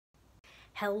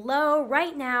Hello,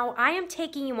 right now I am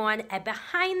taking you on a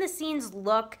behind the scenes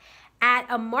look at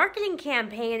a marketing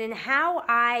campaign and how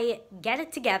I get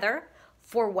it together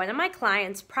for one of my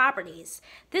clients' properties.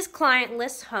 This client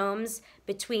lists homes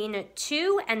between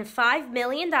 $2 and $5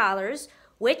 million,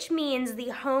 which means the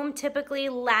home typically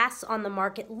lasts on the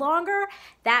market longer.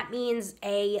 That means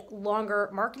a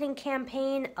longer marketing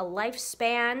campaign, a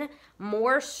lifespan,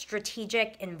 more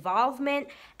strategic involvement,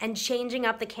 and changing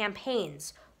up the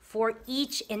campaigns for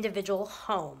each individual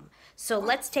home. So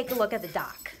let's take a look at the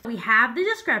doc. We have the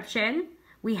description,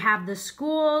 we have the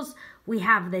schools, we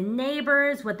have the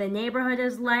neighbors, what the neighborhood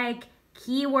is like,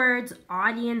 keywords,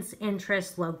 audience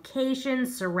interest,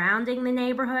 locations surrounding the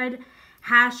neighborhood,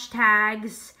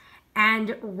 hashtags, and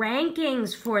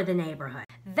rankings for the neighborhood.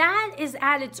 That is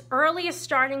at its earliest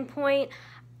starting point.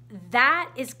 That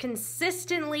is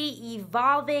consistently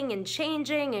evolving and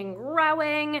changing and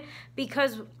growing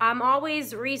because I'm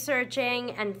always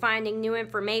researching and finding new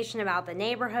information about the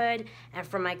neighborhood and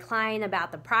from my client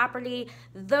about the property.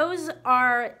 Those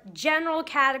are general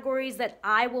categories that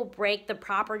I will break the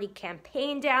property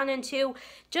campaign down into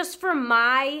just for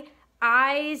my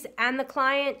eyes and the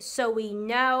client so we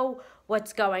know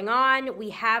what's going on.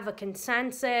 We have a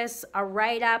consensus, a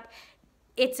write-up.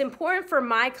 It's important for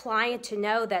my client to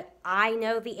know that I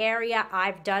know the area,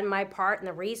 I've done my part in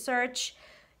the research.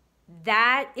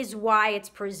 That is why it's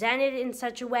presented in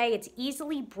such a way. It's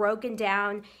easily broken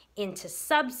down into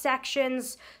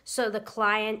subsections so the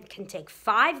client can take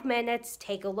 5 minutes,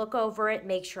 take a look over it,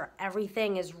 make sure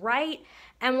everything is right,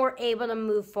 and we're able to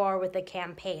move forward with the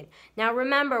campaign. Now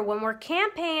remember, when we're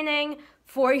campaigning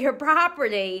for your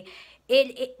property,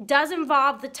 it does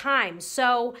involve the time.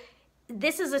 So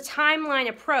this is a timeline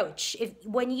approach.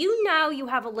 When you know you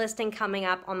have a listing coming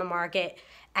up on the market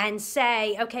and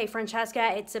say, okay,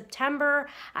 Francesca, it's September,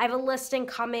 I have a listing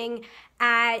coming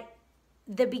at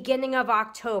the beginning of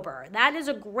October. That is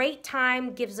a great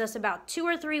time, gives us about 2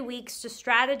 or 3 weeks to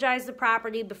strategize the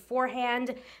property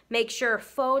beforehand, make sure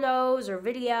photos or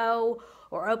video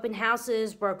or open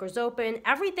houses, brokers open,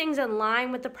 everything's in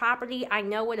line with the property. I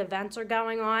know what events are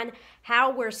going on,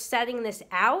 how we're setting this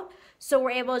out, so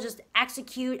we're able to just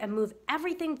execute and move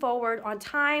everything forward on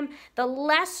time. The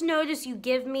less notice you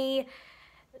give me,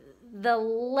 the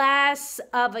less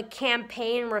of a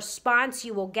campaign response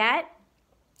you will get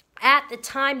at the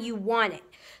time you want it.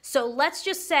 So let's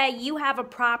just say you have a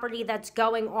property that's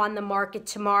going on the market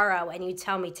tomorrow and you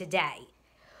tell me today.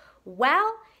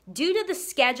 Well, due to the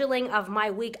scheduling of my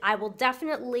week, I will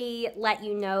definitely let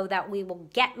you know that we will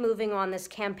get moving on this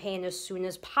campaign as soon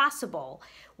as possible,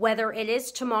 whether it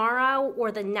is tomorrow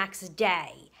or the next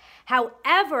day.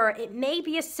 However, it may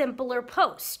be a simpler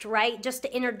post, right? Just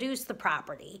to introduce the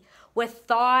property. With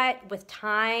thought, with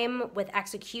time, with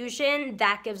execution,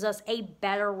 that gives us a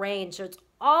better range. So it's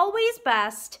always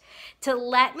best to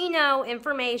let me know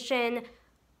information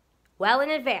well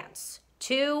in advance.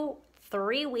 2,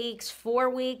 3 weeks, 4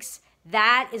 weeks,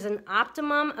 that is an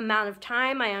optimum amount of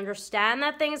time. I understand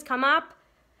that things come up.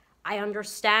 I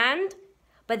understand.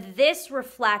 But this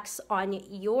reflects on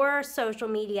your social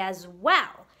media as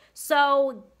well.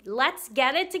 So let's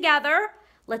get it together.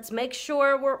 Let's make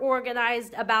sure we're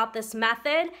organized about this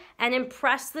method and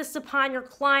impress this upon your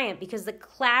client, because the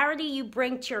clarity you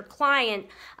bring to your client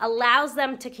allows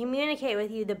them to communicate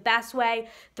with you the best way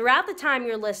throughout the time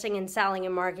you're listing and selling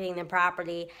and marketing the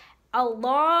property,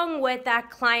 along with that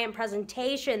client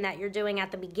presentation that you're doing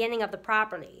at the beginning of the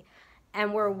property.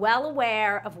 And we're well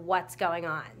aware of what's going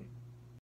on.